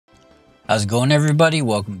How's it going, everybody?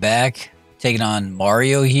 Welcome back. Taking on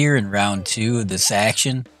Mario here in round 2 of this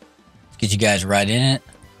action. Let's get you guys right in it.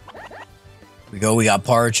 Here we go. We got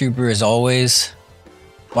Paratrooper as always.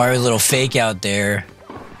 Mario's a little fake out there.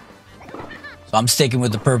 So I'm sticking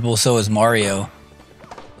with the purple, so is Mario.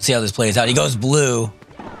 Let's see how this plays out. He goes blue.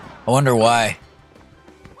 I wonder why.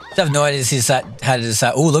 I have no idea how to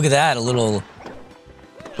decide. Oh, look at that. A little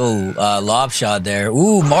lob shot there.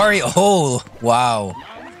 Ooh, Mario. Oh, wow.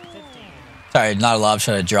 Sorry, not a lob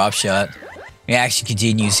shot, a drop shot. The action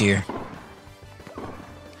continues here.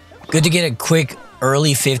 Good to get a quick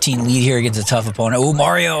early 15 lead here against a tough opponent. Oh,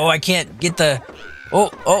 Mario. Oh, I can't get the...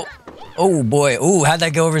 Oh, boy. Oh, how'd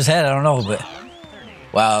that go over his head? I don't know, but...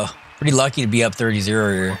 Wow. Pretty lucky to be up 30-0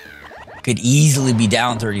 here. Could easily be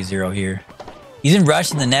down 30-0 here. He's in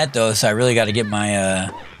rushing the net, though, so I really got to get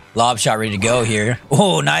my lob shot ready to go here.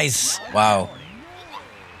 Oh, nice. Wow.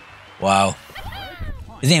 Wow.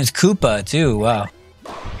 His name's Koopa, too. Wow.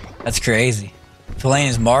 That's crazy. Playing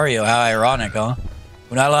as Mario. How ironic, huh?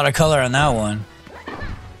 Well, not a lot of color on that one.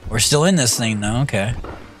 We're still in this thing, though. Okay.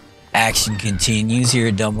 Action continues here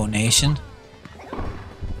at Dumbo Nation.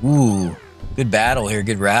 Ooh. Good battle here.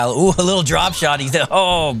 Good rally. Ooh, a little drop shot. He's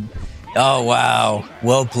oh, wow.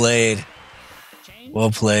 Well played.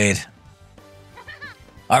 Well played.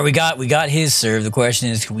 All right, we got his serve. The question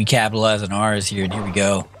is, can we capitalize on ours here? And here we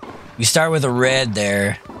go. We start with a red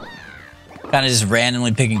there. Kind of just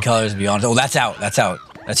randomly picking colors, to be honest. Oh, that's out. That's out.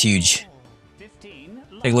 That's huge.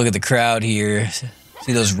 Take a look at the crowd here.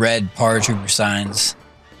 See those red Paratrooper signs.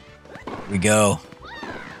 Here we go.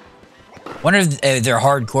 Wonder if they're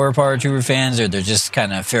hardcore Paratrooper fans or they're just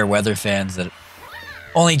kind of fair weather fans that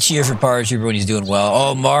only cheer for Paratrooper when he's doing well.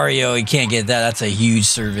 Oh, Mario, he can't get that. That's a huge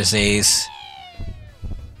service ace.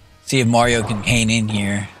 See if Mario can hang in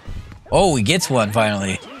here. Oh, he gets one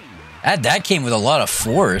finally. That came with a lot of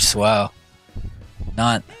force. Wow.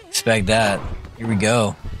 Not expect that. Here we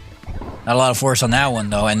go. Not a lot of force on that one,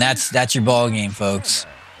 though. And that's your ball game, folks.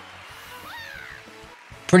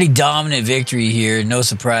 Pretty dominant victory here. No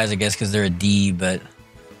surprise, I guess, because they're a D, but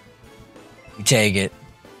we take it.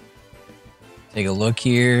 Take a look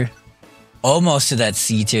here. Almost to that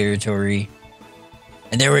C territory.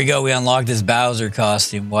 And there we go. We unlocked this Bowser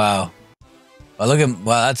costume. Wow. Wow,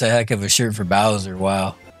 that's a heck of a shirt for Bowser.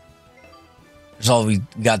 Wow. We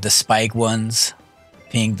got the spike ones.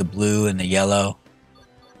 Pink, the blue, and the yellow.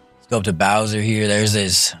 Let's go up to Bowser here. There's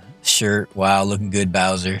his shirt. Wow, looking good,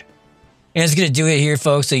 Bowser. And that's going to do it here,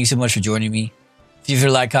 folks. Thank you so much for joining me. If you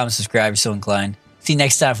feel like, comment, subscribe, if you're so inclined. See you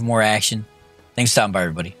next time for more action. Thanks for stopping by,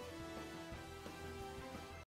 everybody.